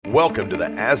Welcome to the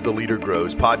As the Leader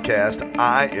Grows podcast.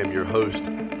 I am your host,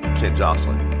 Ken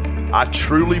Jocelyn. I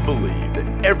truly believe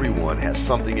that everyone has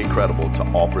something incredible to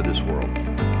offer this world,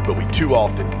 but we too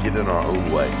often get in our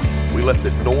own way. We let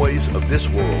the noise of this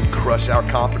world crush our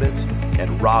confidence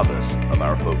and rob us of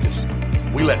our focus.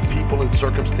 We let people and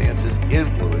circumstances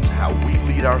influence how we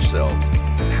lead ourselves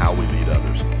and how we lead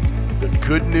others. The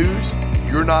good news,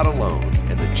 you're not alone,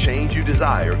 and the change you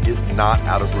desire is not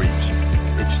out of reach.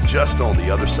 It's just on the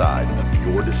other side of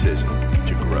your decision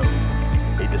to grow.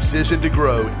 A decision to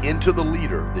grow into the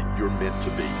leader that you're meant to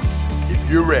be. If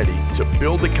you're ready to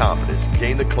build the confidence,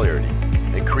 gain the clarity,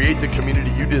 and create the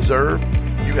community you deserve,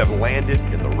 you have landed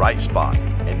in the right spot,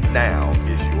 and now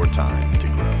is your time to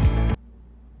grow.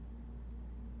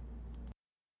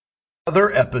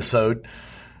 Another episode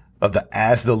of the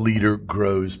As the Leader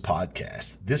Grows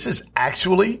podcast. This is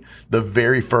actually the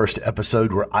very first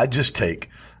episode where I just take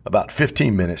about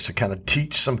 15 minutes to kind of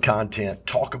teach some content,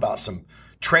 talk about some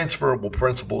transferable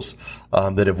principles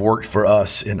that have worked for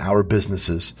us in our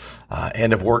businesses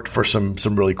and have worked for some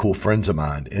really cool friends of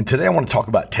mine. And today I want to talk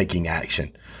about taking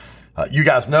action. You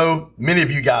guys know, many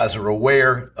of you guys are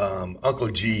aware, Uncle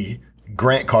G,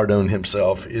 Grant Cardone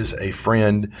himself, is a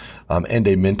friend and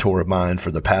a mentor of mine for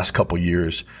the past couple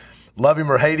years. Love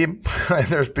him or hate him,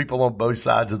 there's people on both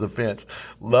sides of the fence.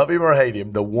 Love him or hate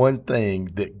him, the one thing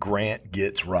that Grant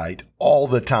gets right all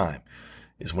the time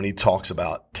is when he talks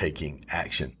about taking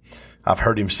action. I've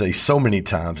heard him say so many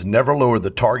times, never lower the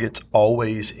targets,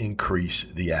 always increase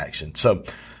the action. So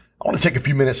I want to take a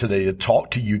few minutes today to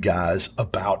talk to you guys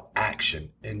about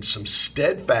action and some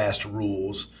steadfast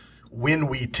rules when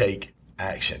we take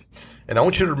action. And I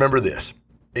want you to remember this.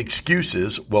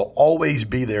 Excuses will always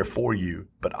be there for you,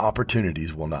 but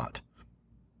opportunities will not.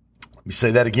 Let me say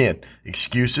that again.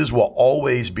 Excuses will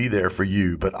always be there for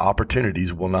you, but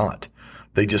opportunities will not.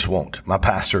 They just won't. My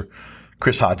pastor,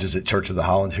 Chris Hodges at Church of the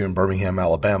Highlands here in Birmingham,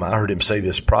 Alabama, I heard him say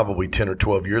this probably 10 or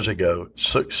 12 years ago.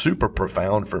 Super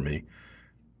profound for me.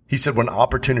 He said, when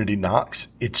opportunity knocks,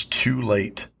 it's too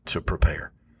late to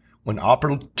prepare. When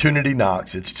opportunity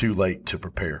knocks, it's too late to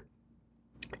prepare.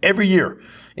 Every year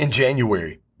in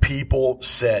January, people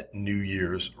set New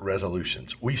Year's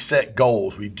resolutions. We set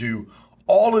goals. We do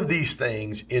all of these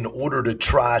things in order to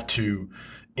try to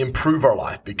improve our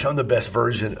life, become the best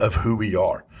version of who we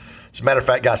are. As a matter of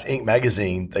fact, guys, Inc.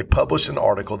 magazine, they published an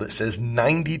article that says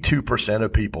 92%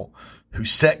 of people who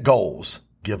set goals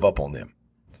give up on them.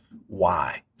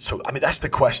 Why? So, that's the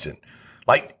question.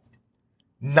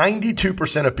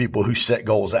 92% of people who set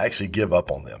goals actually give up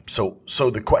on them. So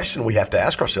the question we have to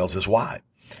ask ourselves is why?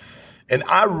 And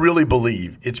I really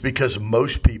believe it's because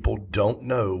most people don't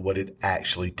know what it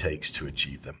actually takes to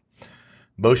achieve them.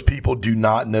 Most people do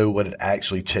not know what it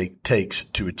actually takes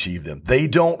to achieve them. They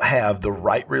don't have the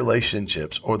right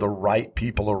relationships or the right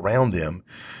people around them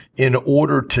in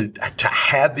order to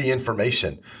have the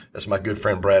information, as my good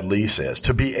friend Brad Lee says,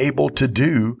 to be able to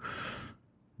do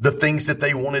the things that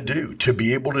they want to do, to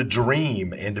be able to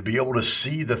dream and to be able to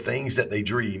see the things that they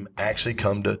dream actually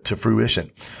come to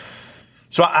fruition.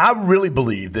 So I really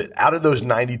believe that out of those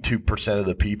 92% of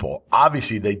the people,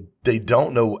 obviously they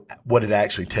don't know what it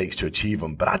actually takes to achieve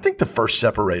them. But I think the first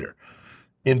separator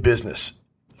in business,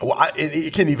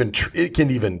 it can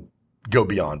even go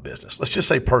beyond business. Let's just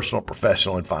say personal,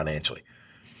 professional, and financially.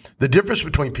 The difference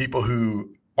between people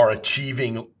who are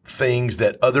achieving things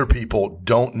that other people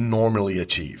don't normally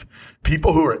achieve,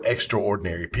 people who are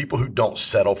extraordinary, people who don't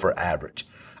settle for average.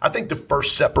 I think the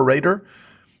first separator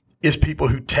is people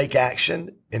who take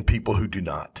action and people who do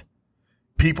not.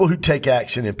 People who take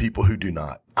action and people who do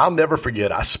not. I'll never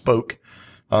forget, I spoke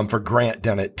for Grant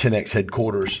down at 10X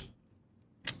headquarters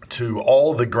to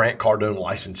all the Grant Cardone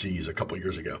licensees a couple of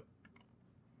years ago.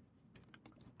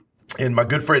 And my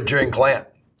good friend Jared Clant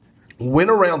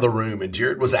went around the room, and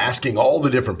Jared was asking all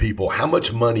the different people how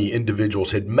much money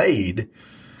individuals had made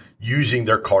using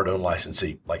their Cardone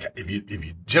licensee. Like if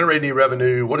you generate any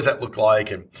revenue, what does that look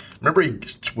like? And I remember he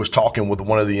was talking with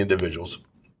one of the individuals,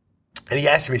 and he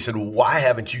asked me, he said, why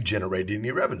haven't you generated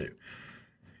any revenue?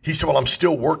 He said, well, I'm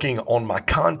still working on my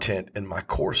content and my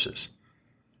courses.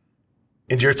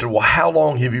 And Jared said, well, how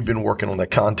long have you been working on the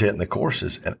content and the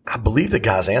courses? And I believe the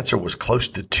guy's answer was close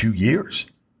to 2 years.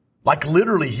 Like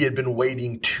literally he had been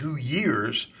waiting 2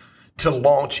 years to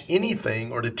launch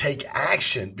anything or to take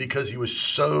action because he was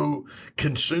so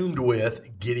consumed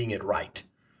with getting it right.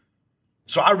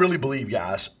 So I really believe,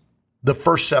 guys, the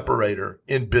first separator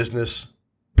in business,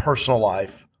 personal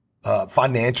life,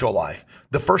 financial life,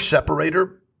 the first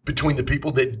separator between the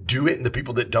people that do it and the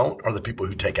people that don't are the people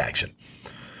who take action.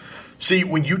 See,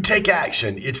 when you take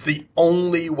action, it's the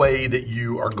only way that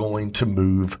you are going to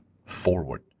move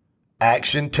forward.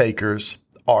 Action takers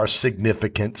are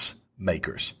significance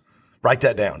makers. Write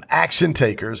that down. Action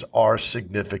takers are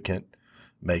significant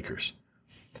makers.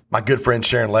 My good friend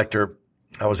Sharon Lecter,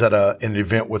 I was at an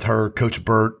event with her, Coach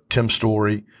Burt, Tim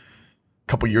Story, a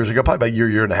couple years ago, probably about a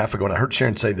year and a half ago, and I heard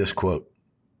Sharon say this quote.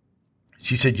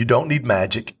 She said, "You don't need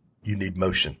magic, you need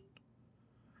motion."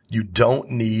 You don't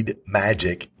need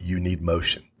magic, you need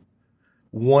motion.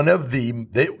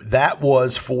 That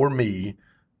was for me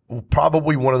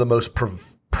probably one of the most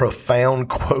profound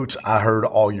quotes I heard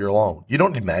all year long. You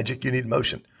don't need magic, you need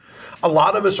motion. A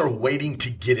lot of us are waiting to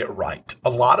get it right. A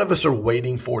lot of us are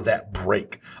waiting for that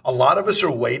break. A lot of us are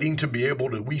waiting to be able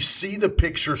to, we see the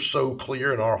picture so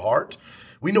clear in our heart.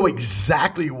 We know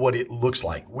exactly what it looks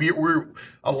like.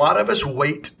 A lot of us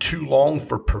wait too long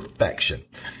for perfection.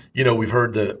 You know, we've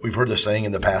heard the saying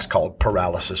in the past called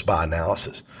paralysis by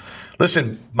analysis.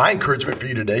 Listen, my encouragement for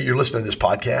you today, you're listening to this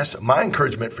podcast, my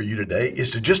encouragement for you today is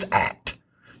to just act.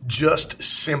 Just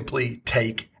simply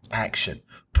take action.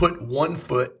 Put one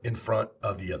foot in front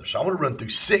of the other. So I want to run through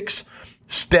 6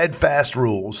 steadfast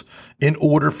rules in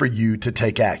order for you to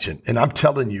take action. And I'm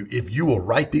telling you, if you will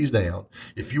write these down,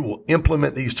 if you will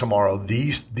implement these tomorrow,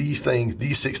 these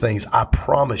 6 things, I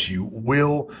promise you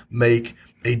will make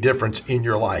a difference in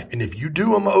your life. And if you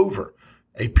do them over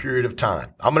a period of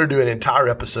time, I'm going to do an entire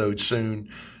episode soon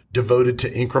devoted to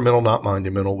incremental, not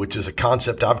monumental, which is a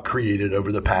concept I've created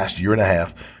over the past year and a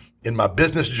half. In my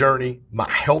business journey, my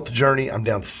health journey, I'm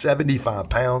down 75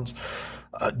 pounds.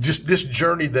 Just this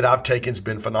journey that I've taken has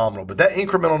been phenomenal. But that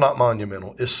incremental, not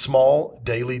monumental, is small,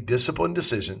 daily, disciplined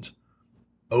decisions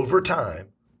over time,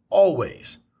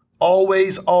 always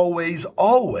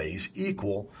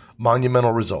equal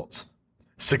monumental results.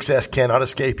 Success cannot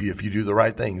escape you if you do the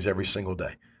right things every single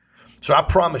day. So I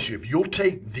promise you, if you'll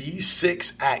take these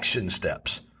 6 action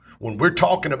steps, when we're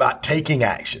talking about taking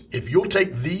action, if you'll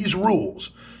take these rules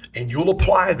and you'll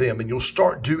apply them and you'll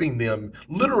start doing them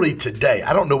literally today.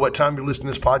 I don't know what time you're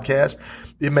listening to this podcast.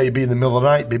 It may be in the middle of the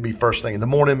night, maybe first thing in the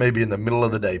morning, maybe in the middle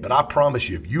of the day. But I promise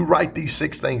you, if you write these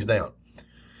 6 things down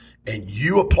and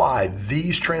you apply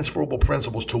these transferable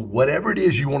principles to whatever it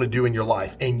is you want to do in your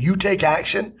life and you take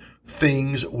action,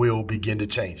 things will begin to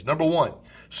change. Number 1,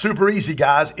 super easy,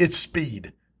 guys. It's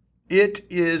speed. It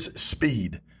is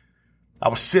speed. I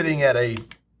was sitting at a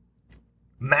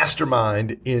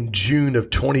mastermind in June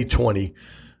of 2020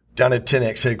 down at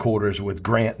 10X headquarters with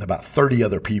Grant and about 30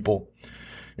 other people.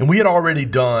 And we had already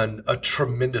done a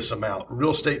tremendous amount.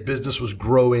 Real estate business was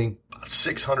growing about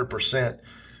 600%.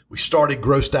 We started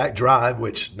Grow Stack Drive,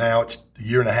 which now it's a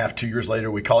year and a half, 2 years later,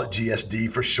 we call it GSD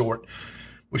for short.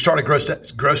 We started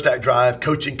Grow Stack Drive,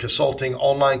 coaching, consulting,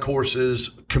 online courses,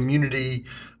 community,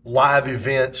 live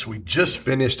events. We just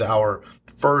finished our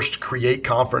first Create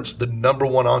conference, the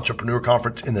 #1 entrepreneur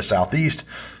conference in the Southeast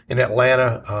in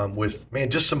Atlanta, with,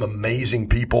 just some amazing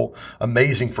people,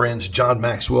 amazing friends, John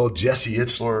Maxwell, Jesse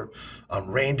Itzler,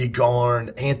 Randy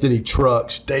Garn, Anthony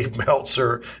Trucks, Dave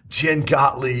Meltzer, Jen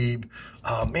Gottlieb,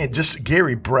 just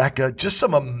Gary Brecka, just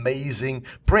some amazing,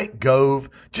 Brent Gove,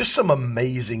 just some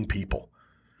amazing people.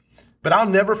 But I'll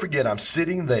never forget, I'm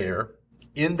sitting there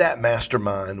in that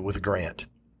mastermind with Grant.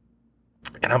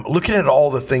 And I'm looking at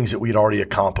all the things that we had already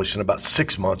accomplished in about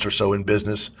 6 months or so in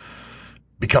business,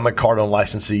 becoming a Cardone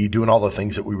licensee, doing all the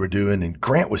things that we were doing. And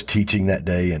Grant was teaching that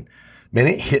day. And man,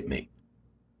 it hit me.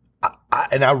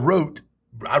 I wrote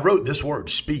this word,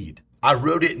 speed. I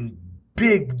wrote it in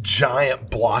big,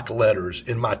 giant block letters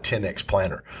in my 10X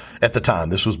planner at the time.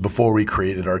 This was before we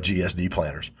created our GSD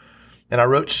planners. And I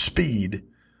wrote speed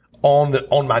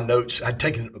on my notes. I'd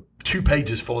taken 2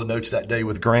 pages full of notes that day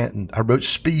with Grant, and I wrote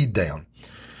speed down.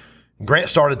 Grant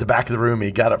started at the back of the room.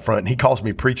 He got up front and he calls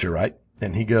me preacher, right?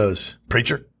 And he goes,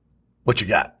 "Preacher, what you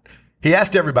got?" He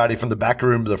asked everybody from the back of the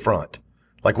room to the front,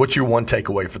 like, what's your one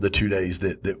takeaway for the 2 days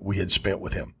that we had spent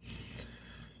with him?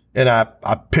 And I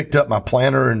picked up my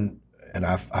planner and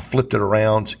I flipped it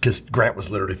around because Grant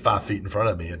was literally 5 feet in front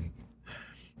of me. And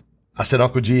I said,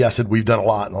 "Uncle G," I said, "we've done a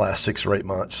lot in the last 6 or 8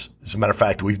 months. As a matter of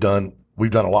fact, we've done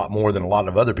a lot more than a lot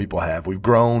of other people have. We've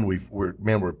grown.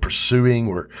 We're pursuing.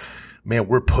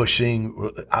 We're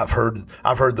pushing. I've heard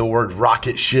the word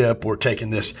rocket ship. We're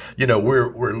taking this,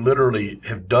 we're literally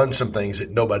have done some things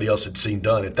that nobody else had seen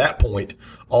done at that point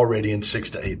already in 6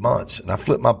 to 8 months." And I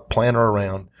flipped my planner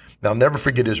around. Now, I'll never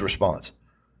forget his response.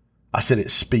 I said,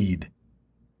 "It's speed."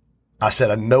 I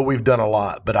said, "I know we've done a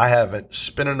lot, but I haven't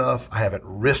spent enough. I haven't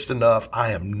risked enough.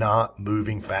 I am not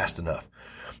moving fast enough."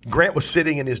 Grant was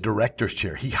sitting in his director's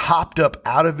chair. He hopped up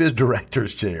out of his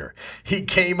director's chair. He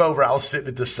came over. I was sitting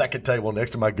at the second table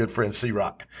next to my good friend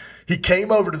C-Rock. He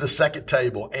came over to the second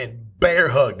table and bear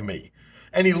hugged me.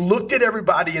 And he looked at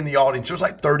everybody in the audience. There was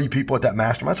like 30 people at that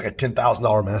mastermind. It's like a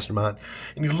 $10,000 mastermind.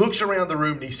 And he looks around the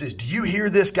room and he says, do you hear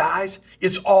this, guys?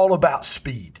 It's all about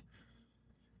speed.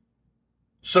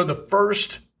 So the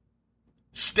first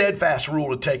steadfast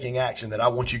rule of taking action that I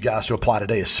want you guys to apply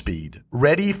today is speed.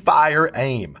 Ready, fire,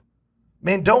 aim.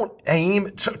 Man, don't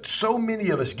aim. So many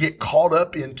of us get caught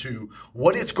up into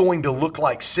what it's going to look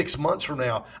like 6 months from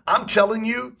now. I'm telling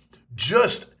you,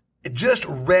 just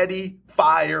ready,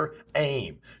 fire,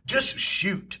 aim. Just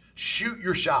shoot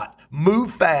your shot.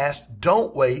 Move fast.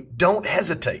 Don't wait. Don't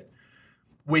hesitate.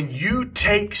 When you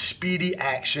take speedy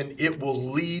action, it will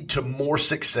lead to more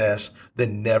success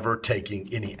than never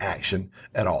taking any action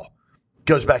at all.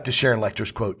 Goes back to Sharon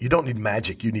Lecter's quote, you don't need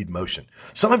magic, you need motion.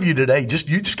 Some of you today, you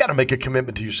just got to make a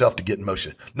commitment to yourself to get in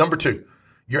motion. Number 2,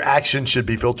 your action should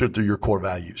be filtered through your core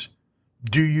values.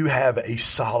 Do you have a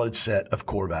solid set of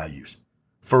core values?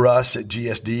 For us at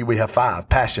GSD, we have 5: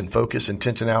 passion, focus,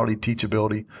 intentionality,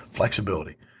 teachability,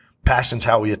 flexibility. Passion's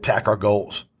how we attack our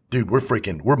goals. Dude,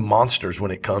 we're monsters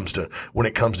when it comes to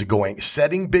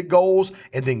setting big goals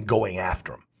and then going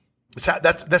after them.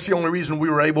 That's the only reason we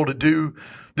were able to do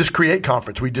this Create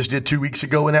conference we just did 2 weeks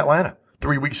ago in Atlanta,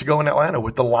 3 weeks ago in Atlanta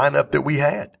with the lineup that we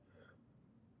had.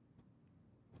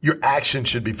 Your action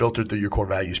should be filtered through your core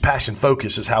values. Passion,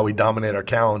 focus is how we dominate our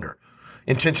calendar.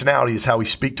 Intentionality is how we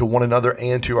speak to one another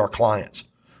and to our clients.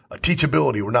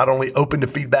 Teachability, we're not only open to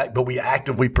feedback, but we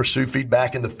actively pursue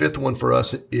feedback. And the 5th one for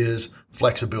us is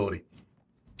flexibility.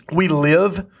 We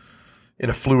live in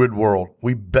a fluid world.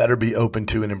 We better be open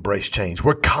to and embrace change.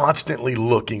 We're constantly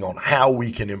looking on how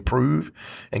we can improve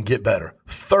and get better.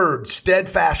 3rd,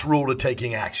 steadfast rule to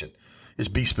taking action is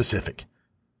be specific.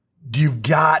 You've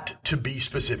got to be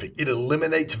specific. It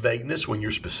eliminates vagueness when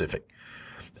you're specific.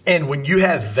 And when you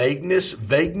have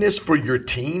vagueness for your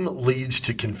team leads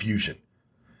to confusion.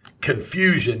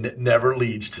 Confusion never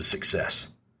leads to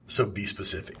success. So be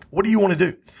specific. What do you want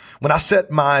to do? When I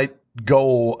set my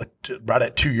goal right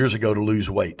at 2 years ago to lose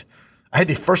weight,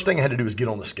 the first thing I had to do was get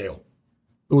on the scale.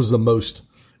 It was the most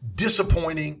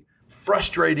disappointing,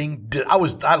 frustrating.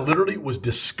 I literally was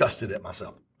disgusted at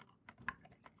myself.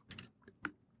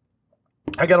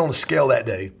 I got on the scale that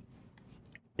day.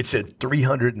 It said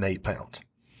 308 pounds.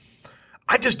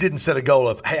 I just didn't set a goal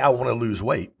of, hey, I want to lose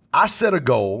weight. I set a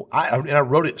goal,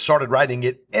 started writing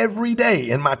it every day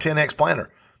in my 10X planner.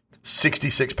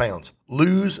 66 pounds.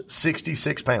 Lose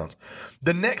 66 pounds.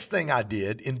 The next thing I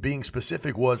did in being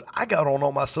specific was I got on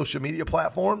all my social media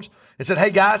platforms and said,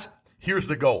 hey guys, here's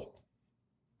the goal.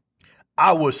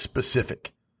 I was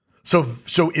specific. So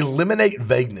eliminate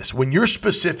vagueness. When you're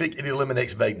specific, it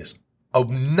eliminates vagueness.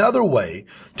 Another way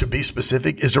to be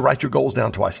specific is to write your goals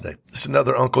down twice a day. It's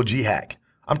another Uncle G hack.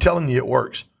 I'm telling you, it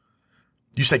works.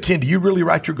 You say, Ken, do you really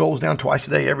write your goals down twice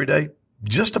a day, every day?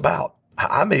 Just about.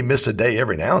 I may miss a day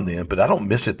every now and then, but I don't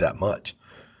miss it that much.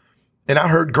 And I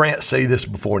heard Grant say this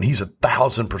before, and he's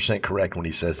 1,000% correct when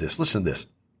he says this. Listen to this.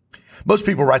 Most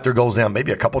people write their goals down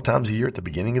maybe a couple times a year at the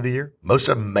beginning of the year. Most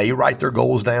of them may write their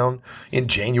goals down in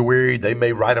January. They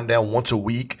may write them down once a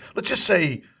week. Let's just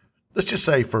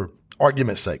say for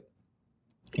argument's sake,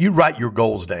 you write your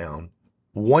goals down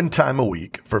one time a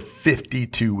week for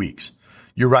 52 weeks.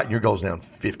 You're writing your goals down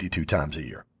 52 times a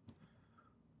year.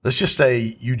 Let's just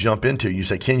say you jump into, you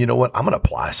say, Ken, you know what? I'm going to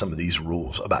apply some of these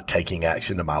rules about taking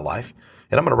action in my life,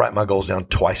 and I'm going to write my goals down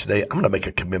twice a day. I'm going to make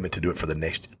a commitment to do it for the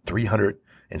next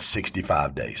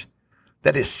 365 days.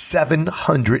 That is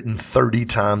 730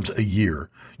 times a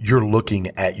year you're looking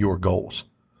at your goals.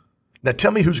 Now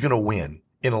tell me who's going to win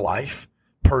in life,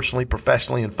 personally,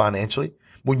 professionally, and financially,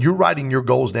 when you're writing your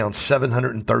goals down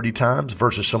 730 times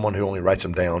versus someone who only writes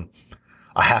them down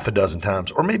a half a dozen times,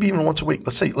 or maybe even once a week.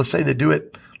 Let's say they do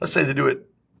it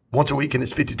once a week and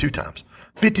it's 52 times.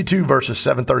 52 versus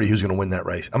 730. Who's going to win that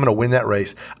race? I'm going to win that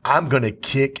race. I'm going to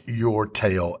kick your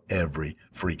tail every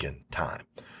freaking time.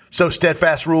 So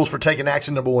steadfast rules for taking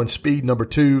action. Number 1, speed. Number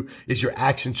 2 is your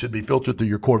action should be filtered through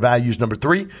your core values. Number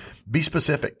 3, be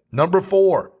specific. Number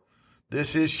 4,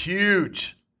 this is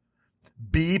huge.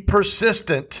 Be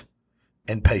persistent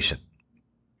and patient.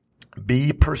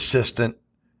 Be persistent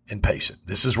and patient.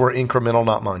 This is where incremental,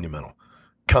 not monumental,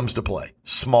 comes to play.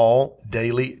 Small,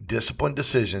 daily, disciplined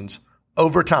decisions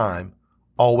over time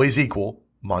always equal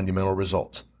monumental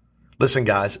results. Listen,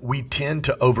 guys, we tend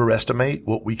to overestimate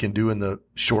what we can do in the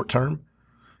short term,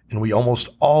 and we almost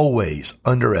always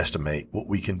underestimate what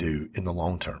we can do in the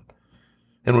long term.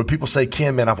 And when people say,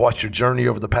 Ken, man, I've watched your journey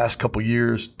over the past couple of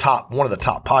years, one of the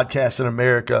top podcasts in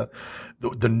America,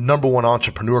 the number one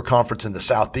entrepreneur conference in the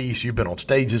Southeast. You've been on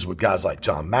stages with guys like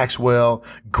John Maxwell,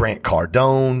 Grant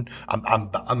Cardone.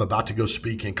 I'm about to go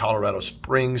speak in Colorado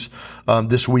Springs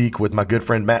this week with my good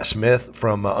friend Matt Smith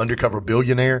from Undercover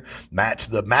Billionaire. Matt's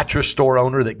the mattress store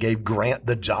owner that gave Grant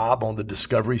the job on the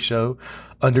Discovery show,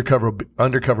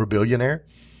 Undercover Billionaire.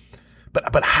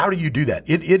 But how do you do that?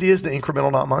 It is the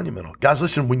incremental, not monumental. Guys,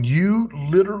 listen, when you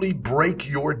literally break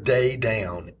your day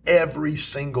down every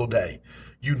single day,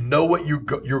 you know what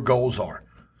your goals are.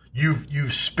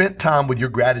 You've spent time with your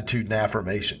gratitude and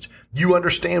affirmations. You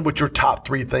understand what your top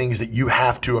 3 things that you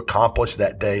have to accomplish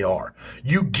that day are.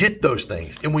 You get those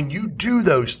things. And when you do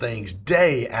those things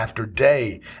day after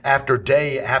day after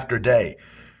day after day.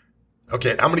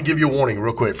 Okay, I'm going to give you a warning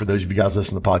real quick for those of you guys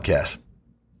listening to the podcast.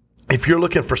 If you're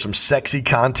looking for some sexy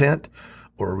content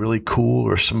or a really cool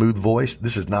or smooth voice,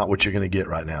 this is not what you're going to get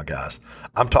right now, guys.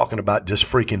 I'm talking about just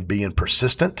freaking being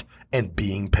persistent and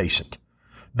being patient.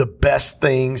 The best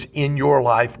things in your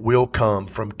life will come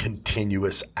from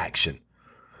continuous action.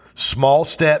 Small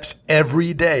steps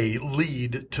every day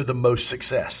lead to the most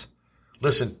success.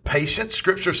 Listen, patience,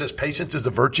 scripture says patience is a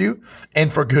virtue,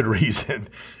 and for good reason.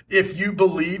 If you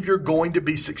believe you're going to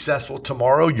be successful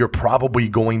tomorrow, you're probably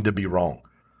going to be wrong.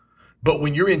 But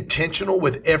when you're intentional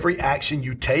with every action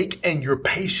you take and you're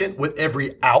patient with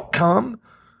every outcome,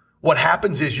 what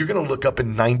happens is you're going to look up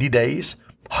in 90 days,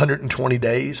 120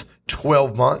 days,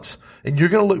 12 months, and you're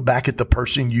going to look back at the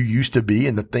person you used to be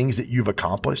and the things that you've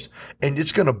accomplished, and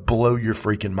it's going to blow your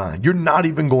freaking mind. You're not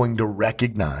even going to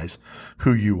recognize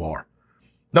who you are.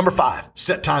 Number 5,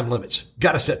 set time limits.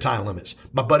 Got to set time limits.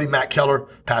 My buddy Matt Keller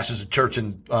pastors a church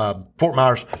in Fort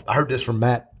Myers. I heard this from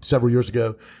Matt several years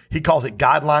ago. He calls it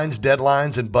guidelines,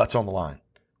 deadlines, and butts on the line.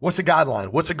 What's the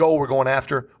guideline? What's the goal we're going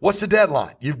after? What's the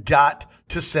deadline? You've got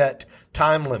to set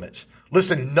time limits.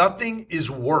 Listen, nothing is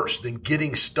worse than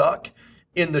getting stuck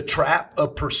in the trap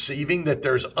of perceiving that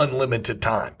there's unlimited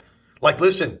time. Like,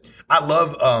 listen, I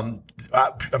love,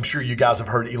 I'm sure you guys have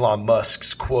heard Elon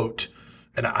Musk's quote,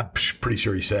 and I'm pretty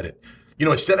sure he said it. You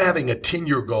know, instead of having a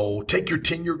 10-year goal, take your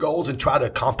 10-year goals and try to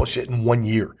accomplish it in 1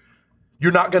 year.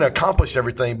 You're not going to accomplish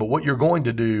everything, but what you're going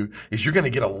to do is you're going to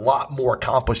get a lot more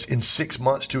accomplished in 6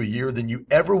 months to a year than you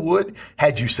ever would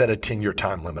had you set a 10-year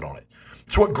time limit on it.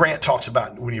 It's what Grant talks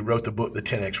about when he wrote the book, The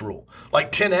 10X Rule.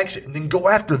 Like 10X it and then go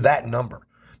after that number.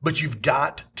 But you've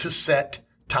got to set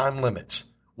time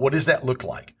limits. What does that look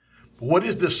like? What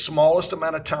is the smallest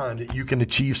amount of time that you can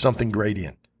achieve something great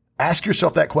in? Ask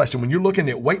yourself that question when you're looking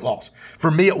at weight loss. For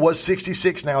me, it was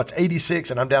 66. Now it's 86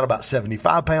 and I'm down about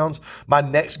 75 pounds. My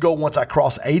next goal, once I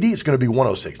cross 80, it's going to be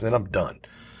 106 and then I'm done.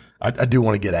 I do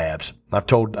want to get abs. I've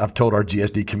told our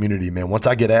GSD community, man, once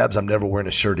I get abs, I'm never wearing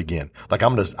a shirt again. Like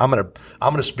I'm going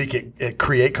to speak at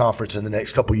Create Conference in the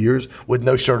next couple of years with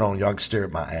no shirt on. Y'all can stare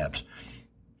at my abs.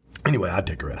 Anyway, I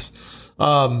digress.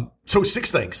 So 6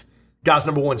 things. Guys,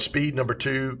 number 1, speed. Number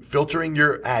 2, filtering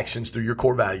your actions through your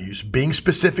core values. Being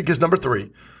specific is number 3.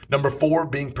 Number 4,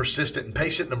 being persistent and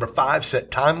patient. Number 5,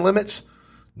 set time limits.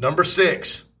 Number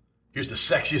 6, here's the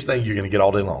sexiest thing you're going to get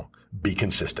all day long. Be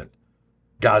consistent.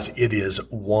 Guys, it is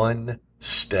 1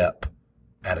 step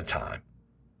at a time.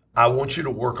 I want you to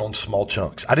work on small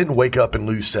chunks. I didn't wake up and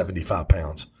lose 75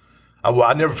 pounds.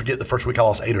 I never forget the first week I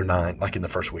lost 8 or 9, like in the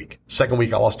first week. Second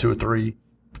week I lost 2 or 3.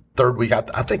 Third week, I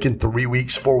think in 4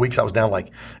 weeks, I was down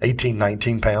like 18,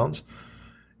 19 pounds.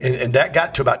 And that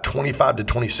got to about 25 to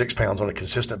 26 pounds on a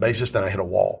consistent basis. Then I hit a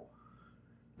wall.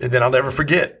 And then I'll never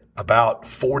forget, about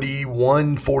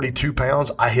 41, 42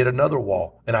 pounds, I hit another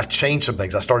wall. And I changed some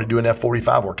things. I started doing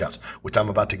F45 workouts, which I'm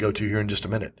about to go to here in just a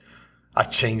minute. I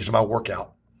changed my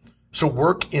workout. So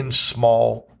work in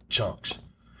small chunks.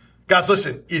 Guys,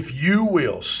 listen, if you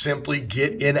will simply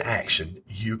get in action,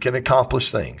 you can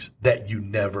accomplish things that you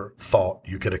never thought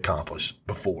you could accomplish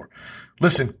before.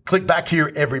 Listen, click back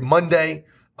here every Monday.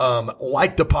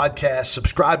 Like the podcast,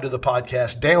 subscribe to the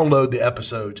podcast, download the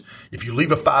episodes. If you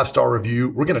leave a 5-star review,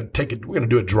 we're going to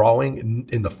do a drawing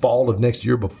in the fall of next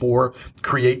year before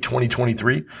Create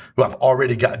 2023, who I've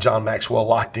already got John Maxwell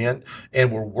locked in,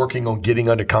 and we're working on getting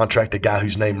under contract a guy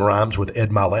whose name rhymes with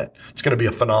Ed Milet. It's going to be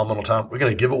a phenomenal time. We're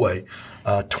going to give away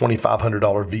a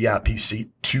 $2,500 VIP seat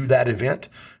to that event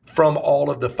from all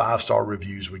of the 5-star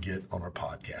reviews we get on our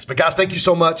podcast. But guys, thank you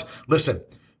so much. Listen,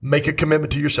 make a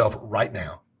commitment to yourself right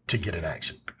now to get in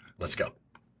action. Let's go.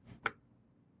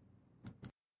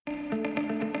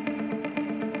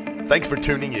 Thanks for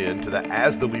tuning in to the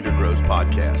As the Leader Grows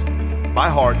podcast. My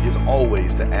heart is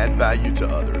always to add value to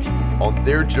others on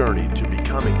their journey to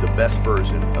becoming the best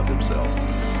version of themselves.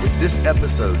 If this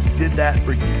episode did that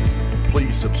for you,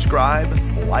 please subscribe,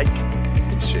 like,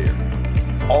 and share.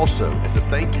 Also, as a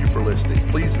thank you for listening,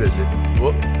 please visit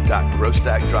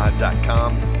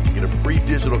book.growstackdrive.com to get a free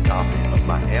digital copy of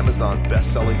my Amazon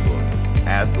best-selling book,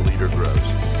 As the Leader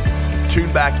Grows.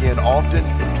 Tune back in often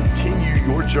and continue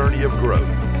your journey of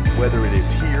growth, whether it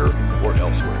is here or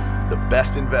elsewhere. The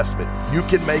best investment you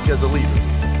can make as a leader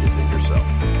is in yourself.